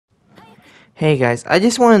Hey guys, I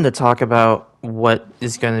just wanted to talk about what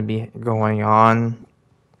is going to be going on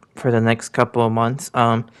for the next couple of months.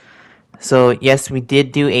 So yes, we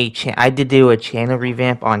did do I did do a channel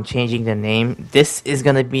revamp on changing the name. This is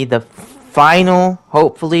going to be the final,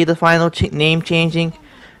 hopefully the final name changing.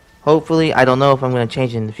 Hopefully, I don't know if I'm going to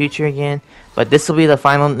change it in the future again, but this will be the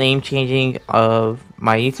final name changing of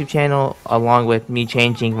my YouTube channel along with me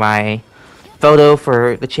changing my photo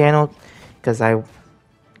for the channel because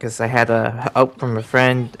I had a help from a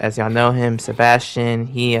friend, as y'all know him, Sebastian.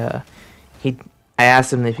 He I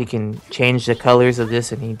asked him if he can change the colors of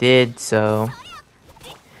this, and he did. So,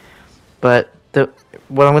 but the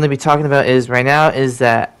what I'm going to be talking about is right now is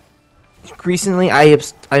that recently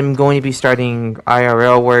I'm going to be starting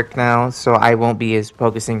IRL work now, so I won't be as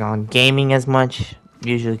focusing on gaming as much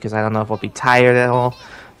usually because I don't know if I'll be tired at all.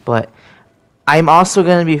 But I'm also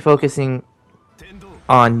going to be focusing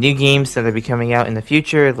on new games that are be coming out in the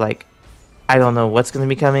future, like I don't know what's going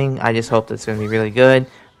to be coming. I just hope that's going to be really good.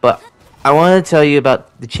 But I want to tell you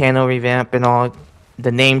about the channel revamp and all,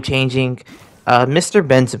 the name changing. Mr.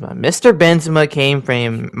 Benzema. Mr. Benzema came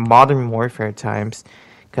from Modern Warfare times,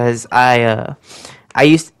 because I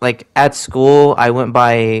used like at school I went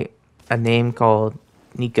by a name called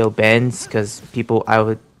Nico Benz because people I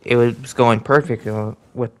would it was going perfect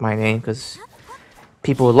with my name because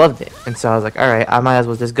people loved it, and so I was like, all right, I might as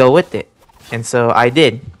well just go with it, and so I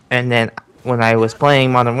did. And then when I was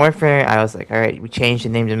playing Modern Warfare, I was like, all right, we changed the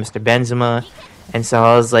name to Mr. Benzema, and so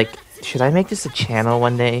I was like, should I make this a channel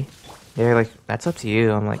one day? They're like, that's up to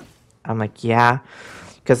you. I'm like, yeah,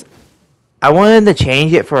 because I wanted to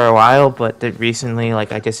change it for a while, but recently,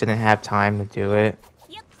 like, I just didn't have time to do it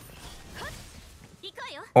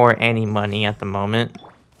or any money at the moment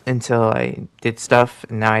until I did stuff,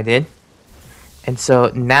 and now I did. And so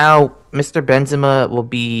now Mr. Benzema will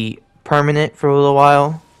be permanent for a little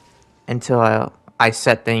while until I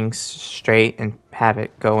set things straight and have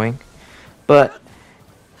it going. But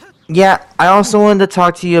yeah, I also wanted to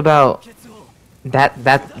talk to you about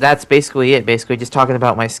that's basically it. Basically just talking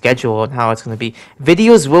about my schedule and how it's going to be.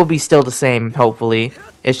 Videos will be still the same, hopefully.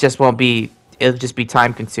 It'll just be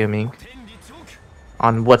time consuming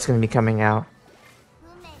on what's going to be coming out.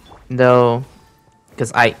 Though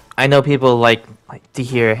because I know people like to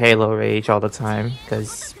hear Halo rage all the time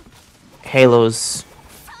because Halo's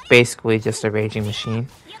basically just a raging machine.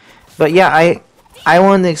 But yeah, I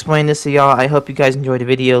wanted to explain this to y'all. I hope you guys enjoyed the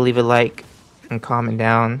video. Leave a like and comment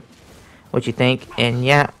down what you think. And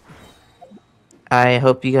yeah, I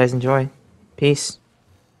hope you guys enjoy. Peace.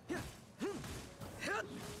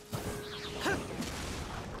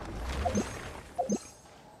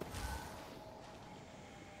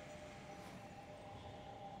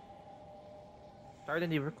 Starting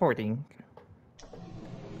the recording.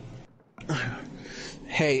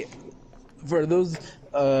 Hey, for those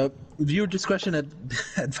viewer discretion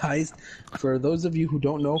advised. For those of you who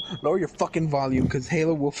don't know, lower your fucking volume because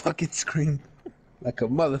Halo will fucking scream like a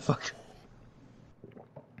motherfucker.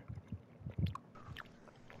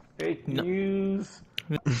 Fake No. news.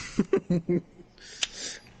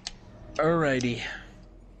 Alrighty.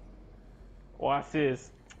 Watch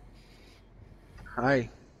this. Hi.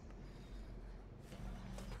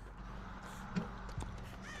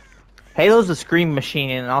 Halo's a scream machine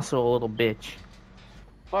and also a little bitch.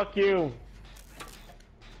 Fuck you.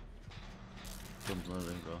 Comes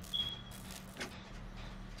living, bro.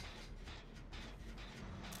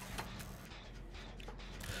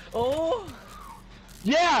 Oh!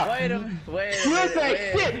 Yeah. Wait a minute. Wait a You minute. didn't say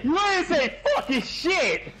Wait, shit. You didn't say fucking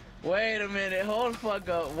shit. wait a minute. Hold the fuck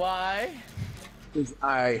up. Why? Because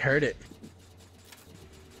I heard it.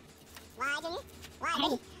 Why, Junior? Why,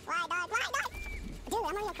 Junior? Why, dog? Why, dog? Dude, I'm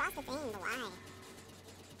already across the thing, but why?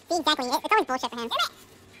 See, exactly. It's always bullshit for him. Damn it!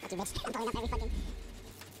 Fuck you, bitch. I'm blowing up every fucking...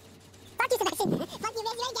 Fuck you, Sebastian. Fuck you,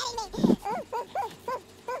 bitch. You ain't getting me.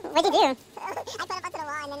 What'd you do? I put it up to the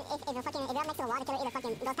wall, and then if you're up next to the wall, the killer either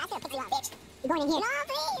fucking goes past it or picks you up, bitch. You're going in here.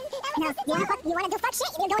 No, please. No, you wanna do fuck shit?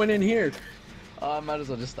 You're going Went in here. Oh, I might as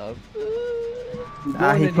well just stop.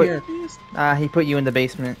 Going in here. He put you in the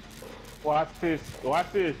basement. Watch this.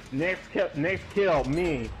 Watch this. Next kill.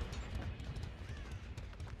 Me.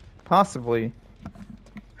 Possibly.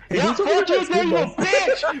 Yeah, fuck you, there you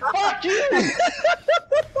bitch. Fuck you.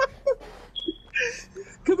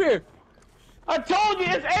 Come here. I told you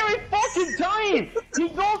it's every fucking time. He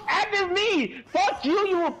goes after me. Fuck you,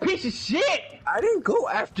 you a piece of shit. I didn't go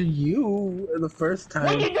after you the first time.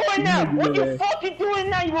 What you doing now? What you fucking doing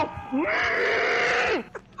now? You a...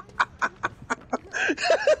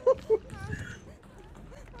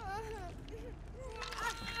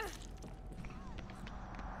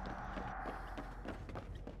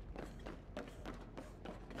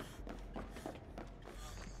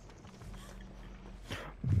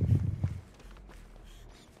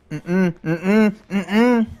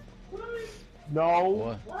 No.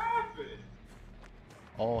 What?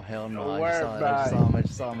 Oh hell no! Don't I worry just saw it. about I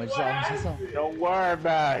just saw him. I just saw him. I just saw him. I just saw him. Don't worry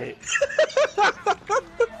about it.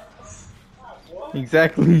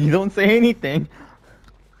 Exactly. You don't say anything.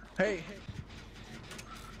 Hey.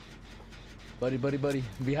 Buddy, buddy, buddy.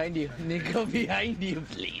 Behind you. Nico, behind you.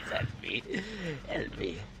 Please help me. Help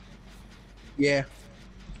me. Yeah.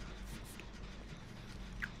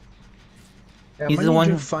 Yeah, He's I'm the gonna one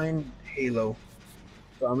need who- to find Halo.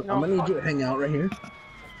 So I'm gonna need you to hang out right here.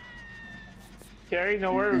 Terry,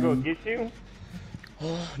 know where we're gonna get you?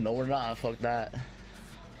 Oh, no, we're not. Fuck that.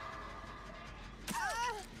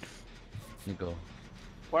 Nico.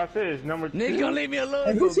 What's this? Number 2? Nico, leave me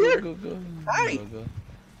alone. Hey, who's Go, here? Go, go, go. Hi. Go, go.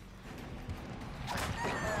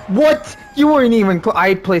 What? You weren't even.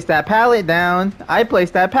 I placed that pallet down. I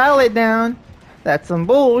placed that pallet down. That's some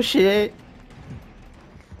bullshit.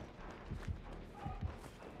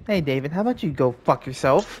 Hey, David, how about you go fuck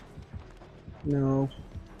yourself? No.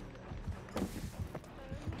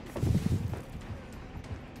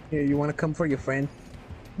 Here, you wanna come for your friend?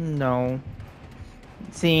 No.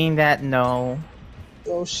 Seeing that, no.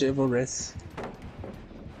 Oh, chivalrous.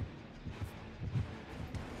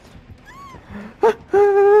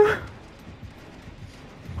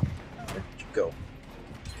 Where'd you go?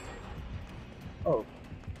 Oh.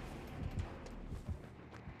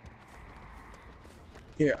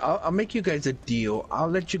 Here, I'll make you guys a deal. I'll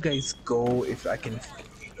let you guys go if I can find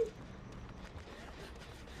Halo.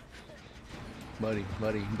 Buddy,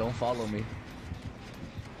 buddy, don't follow me.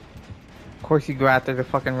 Of course you go after the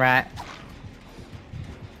fucking rat.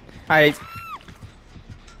 I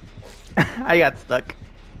got stuck.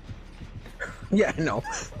 Yeah, I know.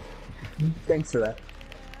 Thanks for that.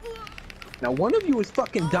 Now, one of you is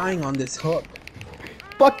fucking dying on this hook.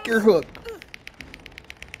 Fuck your hook.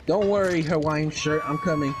 Don't worry, Hawaiian shirt. I'm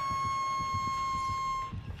coming.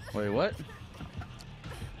 Wait, what?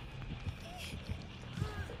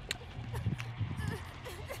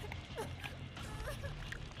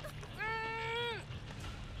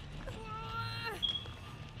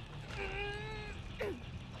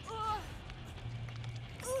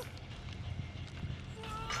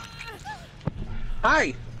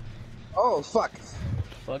 Hi! Oh, fuck.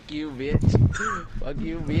 Fuck you, bitch. Fuck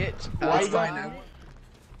you, bitch. That's you fine. got-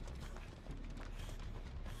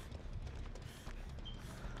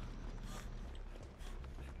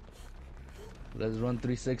 Let's run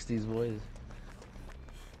 360s, boys.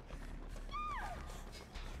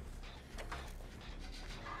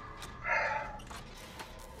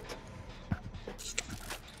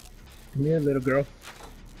 Come here, little girl.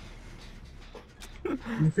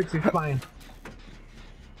 Let me fix your spine.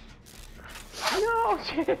 No,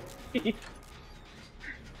 shit.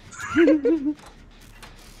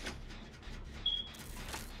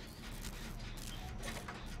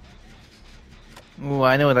 Ooh,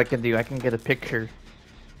 I know what I can do. I can get a picture.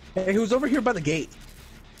 Hey, who's over here by the gate?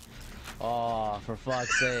 Oh, for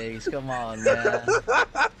fuck's sakes. Come on, man.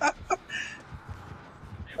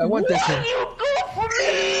 I want this one. You go for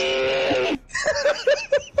me!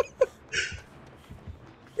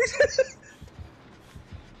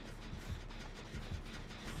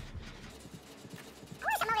 I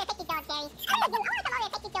want to come over and pet this dog, Gary. I want to come over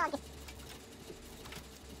and pet this dog.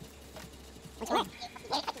 Which one?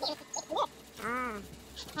 Ah.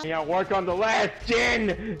 Yeah, work on the last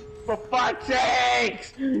gen! For fuck's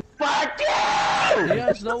sakes! Fuck you!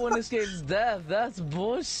 Yes, no one escapes death. That's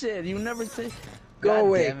bullshit. You never say. Go God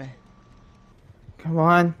away. Damn it. Come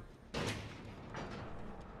on.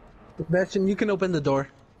 Sebastian, you can open the door.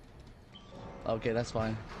 Okay, that's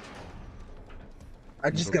fine. I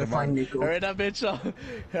just gotta Come on. find Nico. Hurry that bitch up.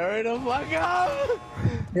 Hurry the fuck up.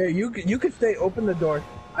 Here, you can stay. Open the door.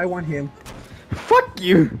 I want him. Fuck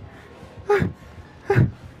you.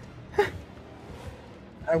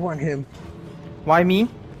 I want him. Why me?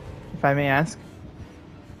 If I may ask.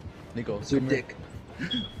 Nico, It's your come here.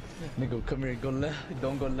 dick. Nico, come here. Go left.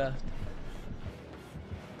 Don't go left.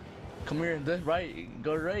 Come here. Right.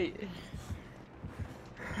 Go right.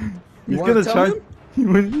 You He's wanna gonna tell charge.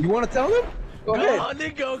 him? Let's You want to tell him? Go ahead. Go,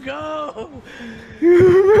 Nico, go.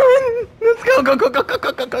 go, go, go, go, go,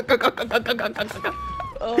 go, go, go, go, go, go, go, go, go.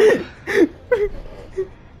 Oh.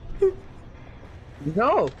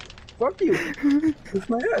 No. Fuck you. Kiss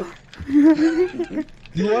my ass.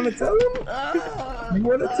 You want to tell him? Ah. You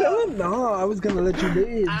want to tell him? No, I was gonna let you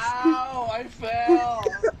live. Ow, I fell.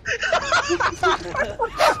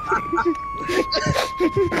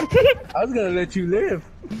 I was gonna let you live.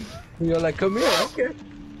 You're like, come here. Okay.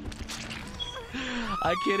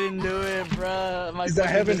 I couldn't do it, bruh. My Because I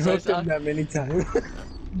fucking haven't hooked decision- him that many times.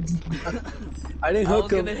 I didn't I was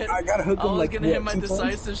hook him. gonna hit. I gotta hook I him was like gonna hit what, my 2 times?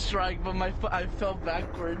 decisive strike, but I fell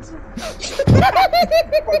backwards.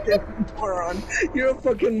 Fucking moron. You're a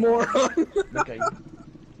fucking moron. Okay.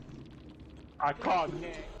 I called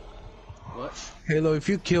Nick. What? Halo, if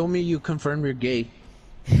you kill me, you confirm you're gay.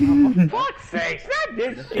 Fuck's sakes, not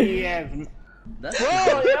this shitty ass. That's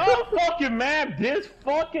Bro, y'all fucking map. This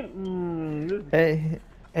fucking. This,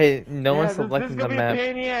 Hey, no yeah, one's this selecting the gonna be a map. pain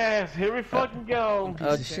in the ass. Here we fucking go.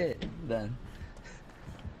 Oh shit. Then.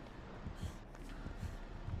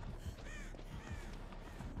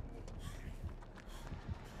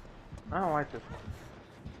 I don't like this one.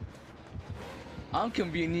 I'm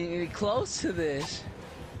conveniently close to this.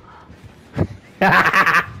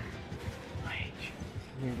 I hate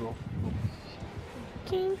you. You go.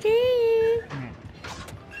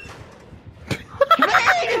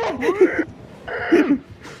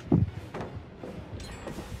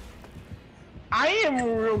 I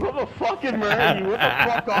am gonna fucking murder you. What the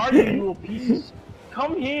fuck are you, you piece of...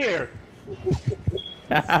 Come here.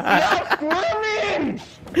 Stop screaming!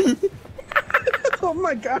 Oh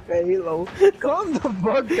my god, Halo. Calm the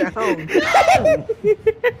fuck down.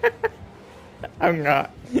 I'm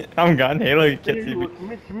gone. Halo, you can't see me. Come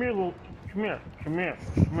here, little. Come here.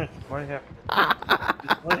 What happened?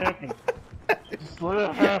 What happened? Just let it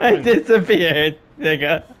I happen. disappeared,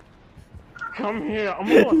 nigga. Come here. I'm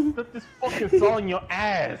gonna put this fucking saw in your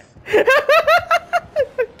ass.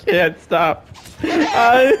 Can't stop.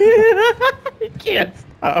 Can't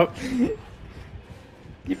stop.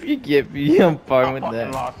 If you get me, I'm fine with I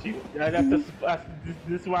fucking that. lost you.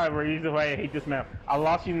 This is why the reason why I hate this map. I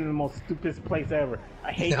lost you in the most stupidest place ever.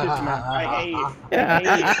 I hate this map. I hate it. I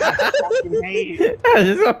hate it. I fucking hate it. I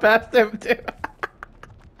just went past him too.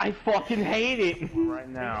 I fucking hate it right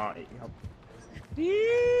now.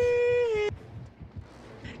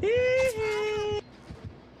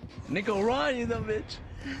 Nico, run, you dumb bitch.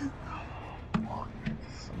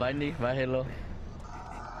 Bye, Nick. Bye, Halo.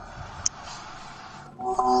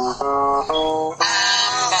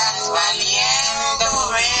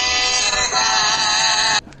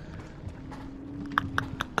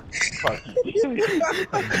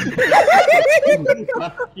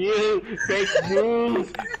 Fuck you, fake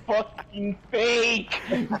news, fucking fake.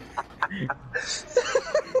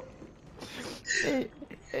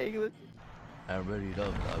 I readied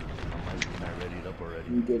up. I readied up already.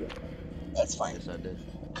 You did it. That's fine. Yes, I did.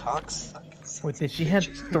 Cocksuckers. Wait, did she have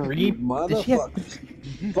 3? Did she have...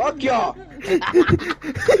 Motherfucker. Fuck y'all!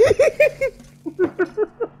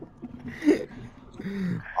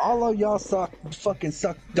 All of y'all fucking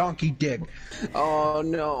suck donkey dick. Oh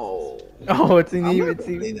no. Oh, it's an I'm even not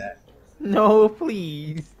gonna say that. No,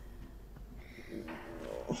 please.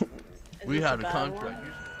 We had a contract.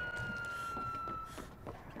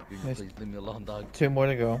 Please leave me alone, dog. 2 more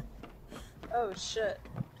to go. Oh shit.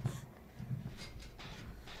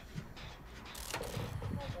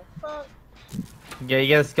 What the fuck? Yeah, you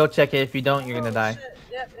gotta skill check it. If you don't, you're gonna Oh, die. shit.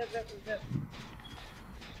 Yep.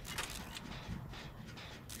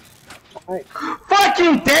 Fuck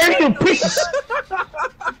you, damn you piece.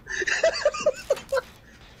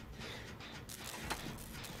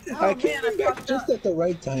 I came man, I back fucked just up. at the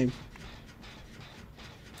right time.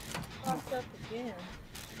 Fucked up again.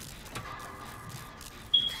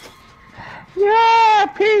 Yeah,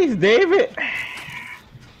 peace, David.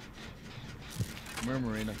 Come here,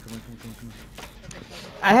 Marina. Come.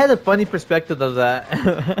 I had a funny perspective of that.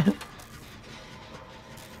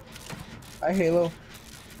 Hi, Halo.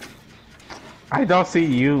 I don't see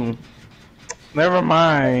you. Never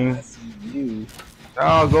mind. I see you.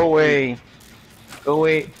 Oh, go away. Go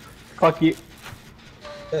away. Fuck you.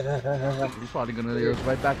 He's probably gonna lead us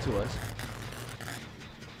right back to us.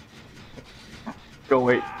 Go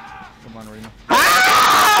away. Come on, Marina.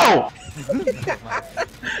 Ow!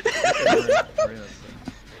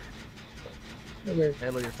 Okay.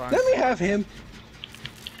 Halo, you're fine. Let me have him.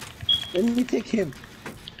 Let me take him.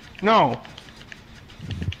 No.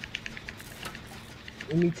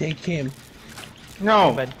 Let me take him.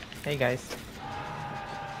 No. But hey guys.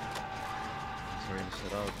 Sorry to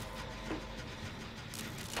sit out.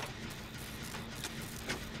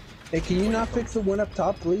 Hey, can you not fix the one up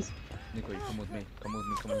top, please? Nico, you come with me. Come with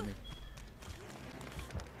me.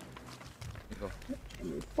 Nico.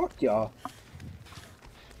 Fuck y'all.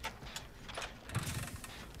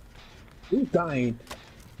 Who's dying?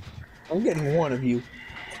 I'm getting one of you.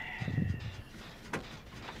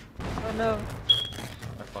 Oh no.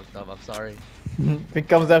 I fucked up. I'm sorry. If it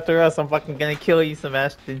comes after us, I'm fucking gonna kill you,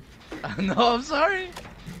 Sebastian. No, I'm sorry.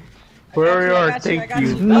 Where you I are, got you, I thank got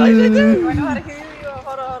you. Do I know how to hear you?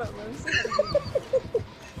 Hold on. Let me see how to hear you.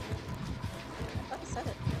 I said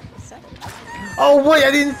it. Oh wait, I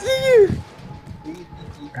didn't see you.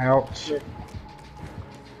 Ouch. I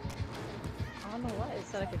don't know why it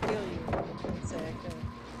said I could kill you. It didn't say I could.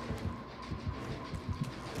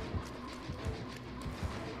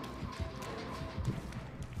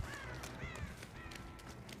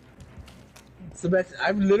 Sebastian,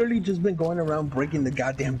 I've literally just been going around breaking the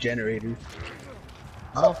goddamn generators.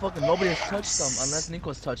 Motherfucker, nobody has touched them unless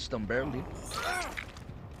Nico's touched them barely.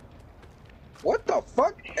 What the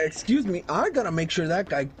fuck? Excuse me, I'm gonna make sure that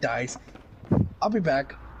guy dies. I'll be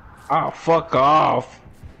back. Oh, fuck off.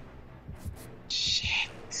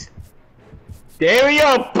 Shit. There we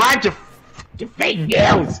go, bunch of fake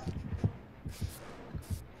nails.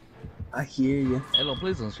 I hear you. Hello,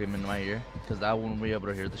 please don't scream in my ear, because I won't be able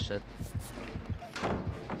to hear the shit.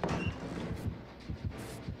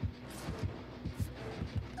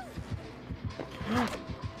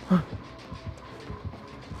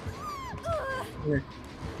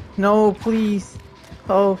 No, please.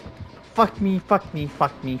 Oh, fuck me, fuck me,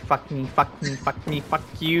 fuck me, fuck me, fuck me, fuck me, fuck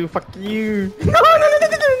you, fuck you. No, no, no, no,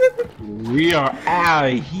 no, no, no. We are out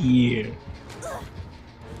of here.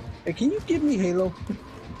 Hey, can you give me Halo?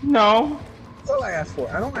 No. That's all I ask for.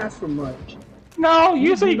 I don't ask for much. No,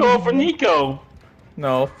 usually go for Nico.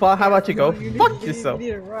 No, how about you go? You Fuck need, yourself. You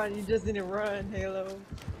need to run. You just need to run, Halo. You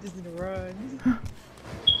just need to run.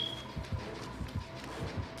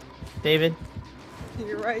 David,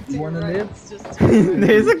 You're right. You wanna live? It's just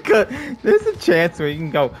there's a chance where you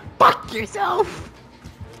can go fuck yourself.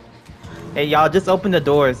 Hey, y'all, just open the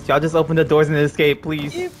doors. Y'all just open the doors and escape,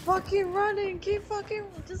 please. Keep fucking running. Keep fucking.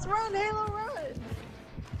 Just run, Halo. Run.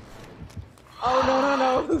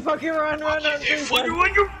 Oh no! Fucking run! Please run.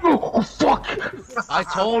 Oh, fuck. I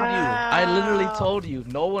told you. I literally told you.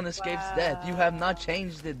 No one escapes death. You have not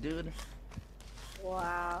changed it, dude.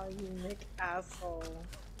 Wow, you Nick asshole.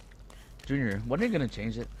 Junior, when are you gonna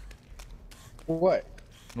change it? What?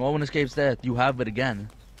 No one escapes death. You have it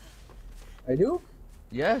again. I do?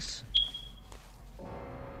 Yes.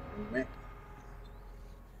 Man.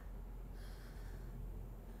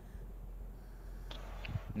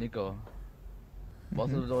 Nico.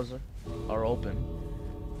 Both of the doors are open.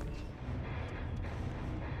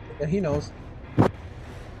 Yeah, he knows.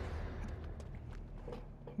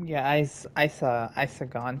 Yeah, I saw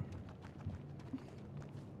gone.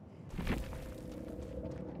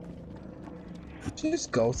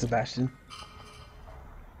 Just go, Sebastian.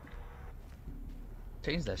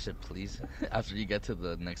 Change that shit, please. After you get to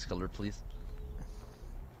the next color, please.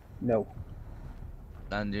 No.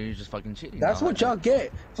 And you're just fucking cheating. That's now. what y'all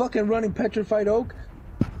get. Fucking running Petrified Oak.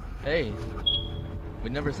 Hey, we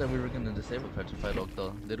never said we were gonna disable Petrified Oak,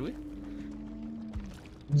 though, did we?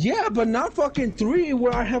 Yeah, but not fucking 3,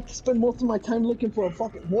 where I have to spend most of my time looking for a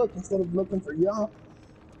fucking hook instead of looking for y'all.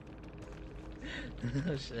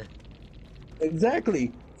 Oh shit.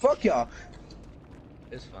 Exactly. Fuck y'all.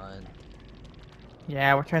 It's fine.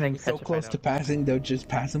 Yeah, we're trying to So close to passing, they'll just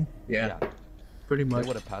pass him. Yeah. Pretty They much.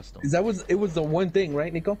 would have passed them. 'Cause it was the one thing,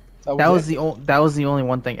 right, Nico? That was it. the only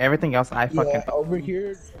one thing. Everything else I fucking. Yeah, over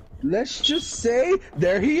here. Let's just say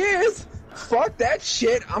there he is. Fuck that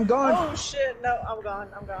shit. I'm gone. Oh shit! No, I'm gone.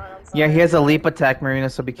 I'm sorry. Yeah, he has a leap attack, Marina.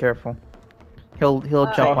 So be careful. He'll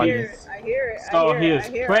jump on you. I hear it. So I he hear is it,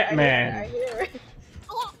 I hear it, Prep I Man. hear it.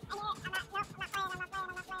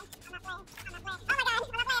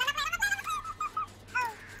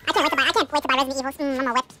 I can't wait to buy Resident Evil. I'm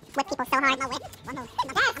gonna whip people so hard. I'm gonna whip.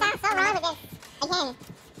 That sounds so wrong with this. Okay.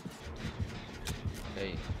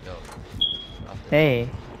 Hey, yo. Stop this. Hey.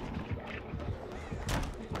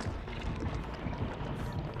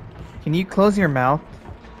 Can you close your mouth?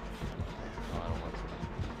 No, I don't want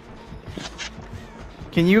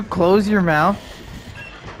to. Can you close your mouth?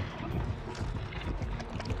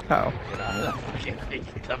 Oh. Get out of that fucking thing,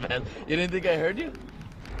 dumbass. You didn't think I heard you?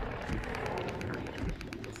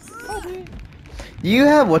 Do you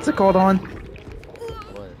have what's it called on?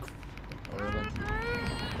 What? Orleans?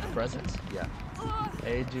 Presents? Yeah.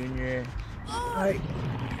 Hey, Junior. Hi.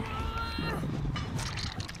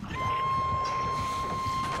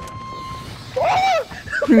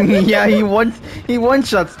 Yeah, he one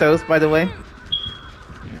shots Toast, by the way.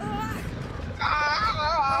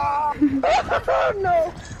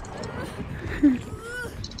 No.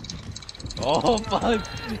 Oh, fuck.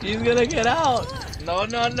 He's gonna get out. No,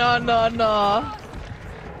 no, no, no, no.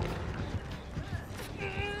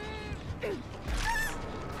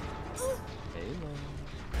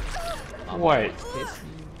 Halo. What?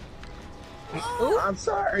 I'm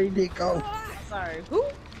sorry, Nico. Sorry. Who?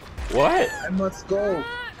 What? I must go. Where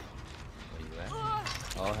you at?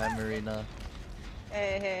 Oh, hi, Marina.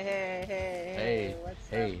 Hey. Hey, What's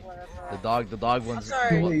hey. up? What up? The dog wants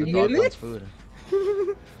sorry. the dog Really? wants food.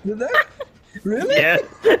 Did that? Really? Yes.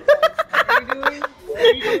 What are you doing? What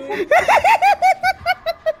are you doing?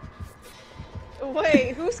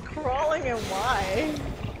 Wait, who's crawling and why?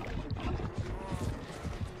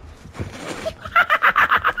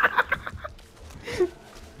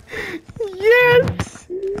 Yes.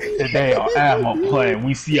 Today on Animal Planet,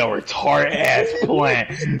 we see our retarded ass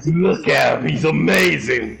plant. Look at him, he's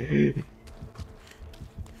amazing.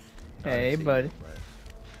 Hey, buddy.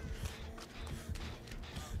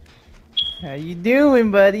 How you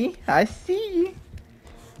doing, buddy? I see you.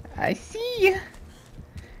 I see you.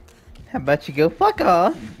 How about you go fuck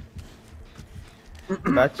off? How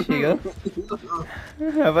about you go?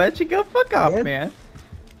 How about you go fuck off, Yes. man?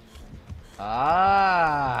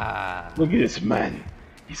 Ah. Look at this man.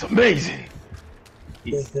 He's amazing.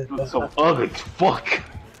 He's so ugly as fuck.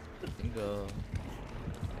 Bingo.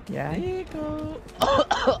 Yeah. Nico. Oh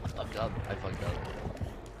god, I fucked up.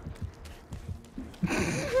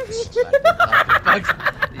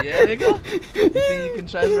 Yeah, Nico. You think you can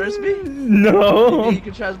transverse me? You No. think you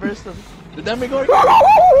can transverse the Demigorgon?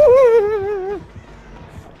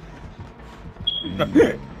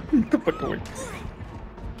 The fuck away.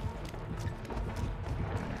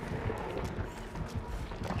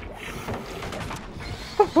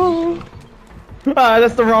 Ah,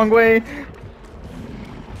 that's the wrong way.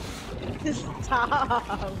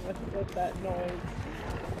 Stop with that noise.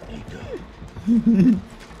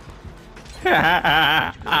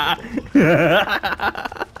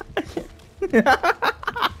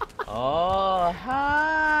 Oh,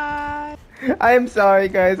 hi. I am sorry,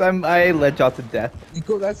 guys. I led y'all to death.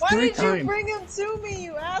 Nico, that's Why 3 did you times. bring him to me,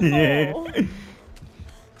 you asshole? Yeah.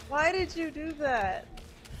 Why did you do that?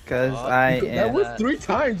 Cause Oh, I Nico, that am. was 3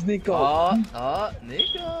 times, Nico.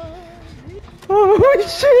 Nico. Oh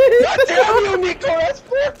shit! God damn you, Nico, that's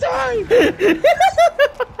 4 times.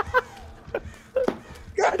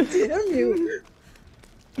 God damn you.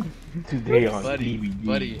 Today on Buddy,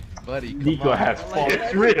 DVD. buddy, come Nico on. has Don't fun. like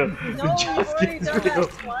It's real. No, It you've just already gets done real. that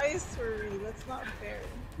twice for me. That's not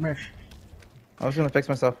fair. I was gonna fix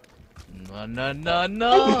myself. No, no, no,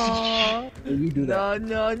 no. You do that.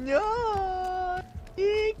 No, no, no.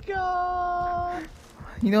 Nico.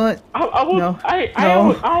 You know what? I was, No.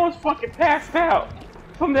 I was fucking passed out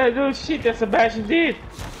from that little shit that Sebastian did.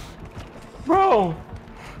 Bro,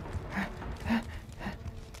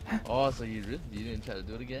 Oh, so you didn't try to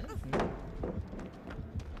do it again?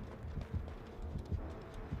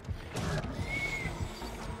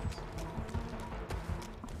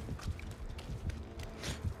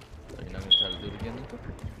 So you're not gonna try to do it again, Nico?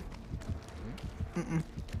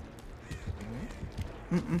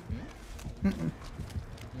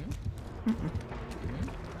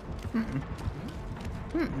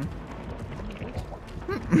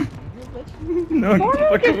 No,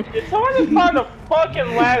 someone just found the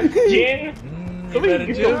fucking last gin. So we can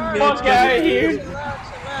get the fuck out of here. Chill out,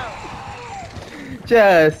 chill out.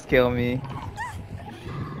 just kill me.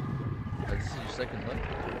 This is your second look.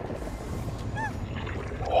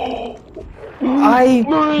 I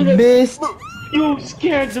Miranda, missed. You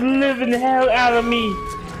scared the living hell out of me.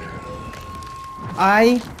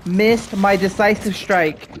 I missed my decisive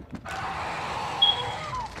strike.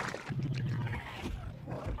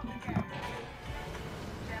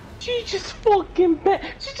 She just fucking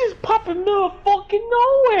she just popped in the middle of fucking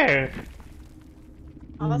nowhere.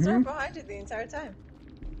 I was right behind you the entire time.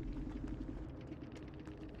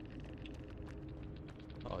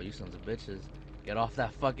 Oh, you sons of bitches. Get off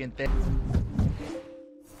that fucking thing.